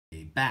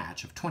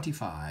batch of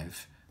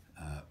 25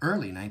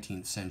 early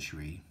 19th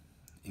century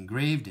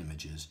engraved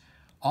images,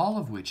 all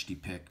of which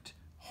depict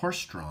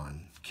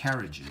horse-drawn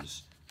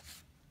carriages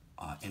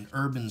in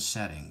urban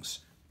settings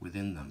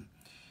within them.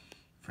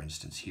 For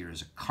instance, here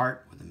is a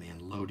cart with a man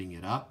loading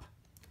it up.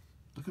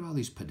 Look at all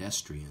these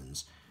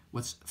pedestrians.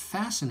 What's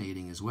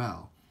fascinating as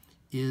well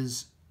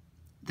is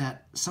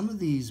that some of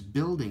these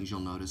buildings,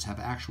 you'll notice, have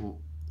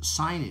actual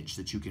signage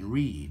that you can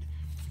read.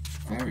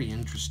 Very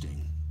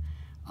interesting.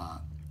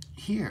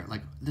 Here,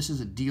 like this is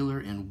a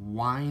dealer in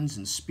wines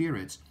and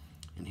spirits,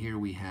 and here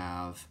we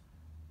have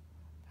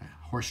a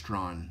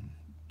horse-drawn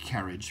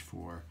carriage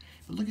for,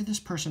 but look at this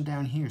person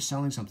down here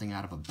selling something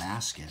out of a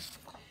basket.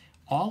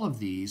 All of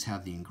these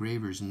have the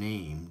engraver's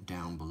name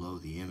down below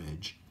the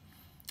image.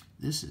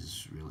 This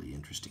is really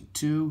interesting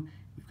too.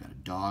 We've got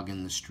a dog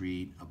in the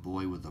street, a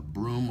boy with a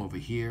broom over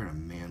here, a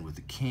man with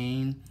a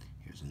cane.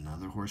 Here's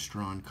another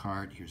horse-drawn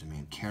cart. Here's a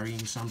man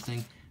carrying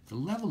something. The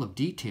level of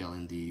detail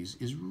in these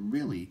is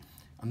really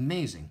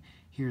amazing.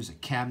 Here's a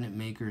cabinet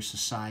maker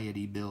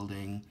society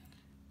building.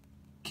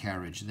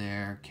 Carriage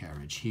there,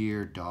 carriage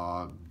here,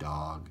 dog,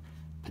 dog,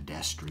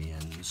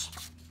 pedestrians.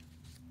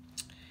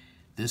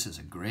 This is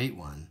a great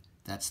one.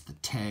 That's the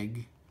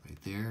Teg right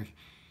there.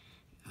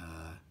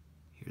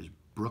 Here's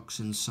Brooks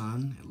and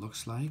Son, it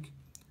looks like.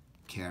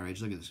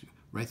 Carriage, look at this,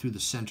 right through the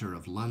center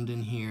of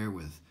London here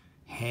with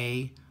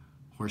hay,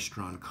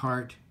 horse-drawn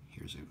cart.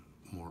 Here's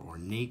a more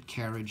ornate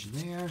carriage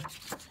there.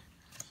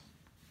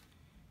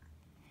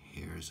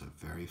 Here's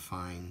a very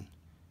fine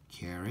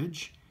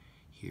carriage.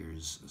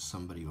 Here's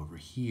somebody over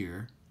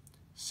here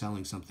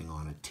selling something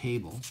on a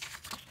table.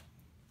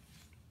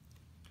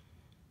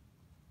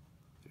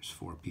 There's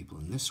 4 people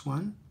in this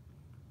one.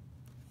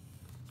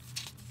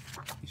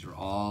 These are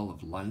all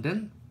of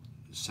London,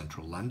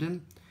 central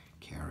London.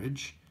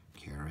 Carriage,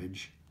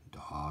 carriage,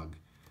 dog.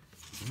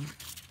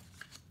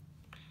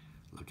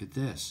 Look at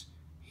this.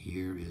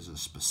 Here is a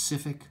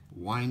specific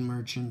wine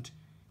merchant.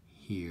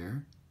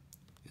 Here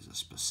is a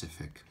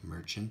specific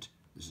merchant.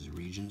 This is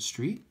Regent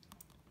Street.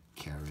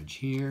 Carriage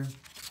here.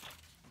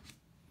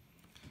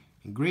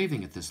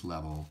 Engraving at this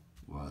level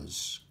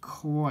was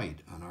quite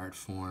an art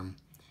form.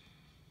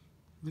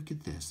 Look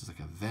at this. It's like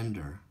a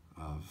vendor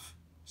of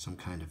some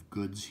kind of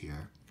goods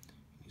here.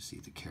 You see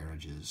the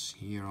carriages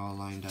here all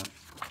lined up.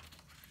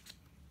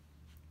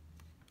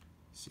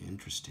 It's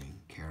interesting.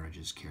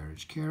 Carriages,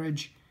 carriage,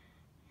 carriage.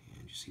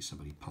 And you see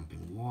somebody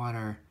pumping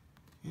water.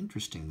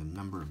 Interesting, the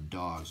number of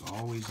dogs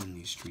always in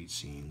these street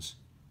scenes.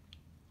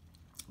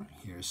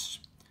 Here's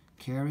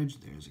carriage,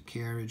 there's a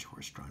carriage,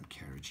 horse-drawn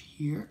carriage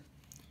here.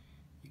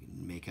 You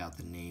can make out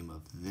the name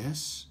of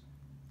this,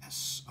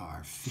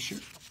 S.R. Fisher.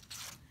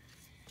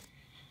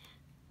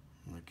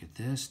 Look at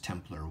this,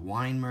 Templar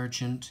wine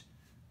merchant,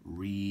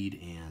 Reed,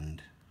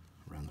 and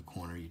around the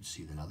corner you'd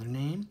see another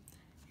name.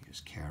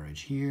 Here's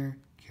carriage here,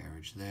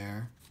 carriage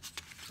there.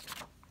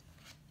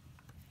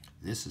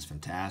 This is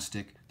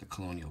fantastic, the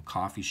Colonial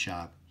Coffee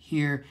Shop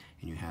here,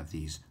 and you have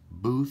these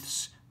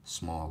booths,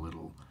 small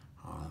little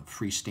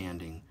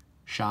freestanding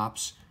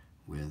shops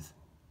with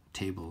a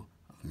table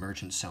of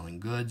merchants selling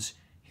goods.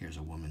 Here's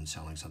a woman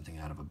selling something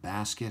out of a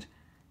basket.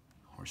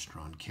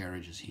 Horse-drawn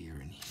carriages here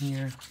and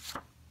here.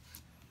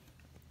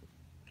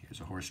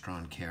 Here's a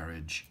horse-drawn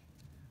carriage.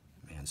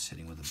 A man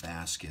sitting with a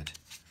basket.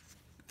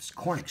 It's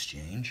corn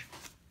exchange.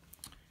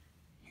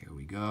 Here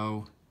we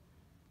go.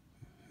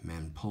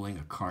 Men pulling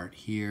a cart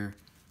here.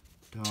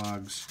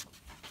 Dogs.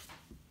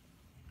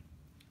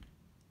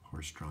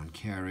 Horse-drawn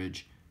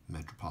carriage.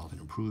 Metropolitan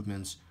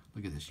improvements.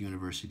 Look at this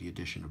University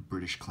edition of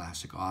British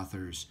classic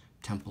authors.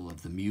 Temple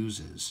of the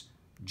Muses.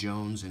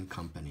 Jones and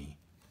Company.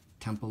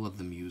 Temple of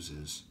the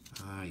Muses.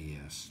 Ah,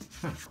 yes.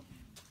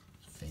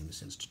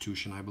 Famous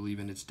institution, I believe,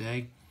 in its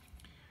day.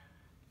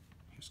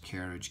 Here's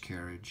carriage,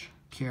 carriage,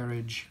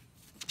 carriage.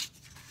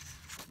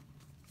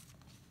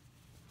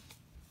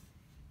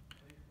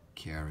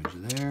 Carriage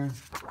there.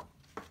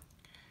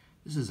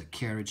 This is a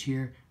carriage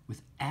here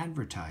with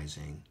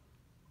advertising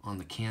on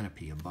the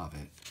canopy above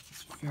it.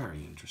 It's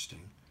very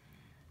interesting.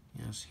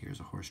 Yes, here's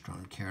a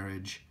horse-drawn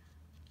carriage,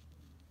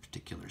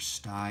 particular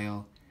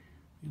style.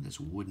 Look at this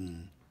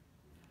wooden,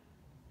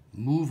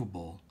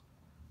 movable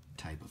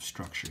type of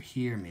structure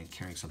here. Man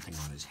carrying something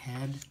on his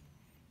head.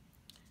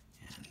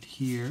 And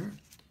here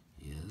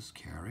is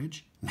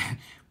carriage,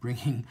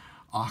 bringing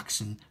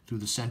oxen through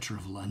the center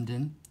of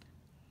London.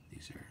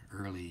 These are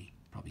early,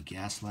 probably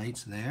gas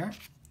lights there.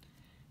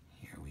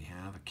 Here we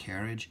have a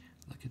carriage.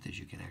 Look at this,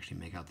 you can actually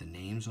make out the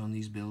names on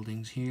these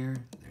buildings here.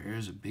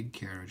 There's a big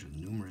carriage with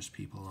numerous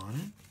people on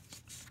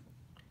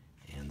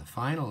it. And the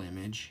final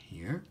image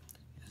here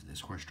is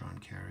this horse-drawn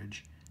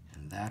carriage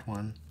and that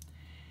one.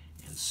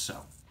 And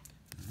so,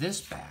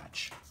 this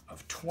batch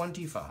of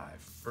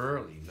 25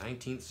 early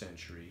 19th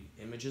century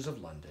images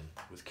of London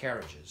with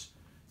carriages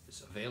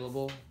is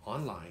available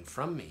online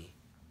from me,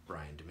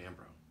 Brian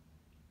DeMambro.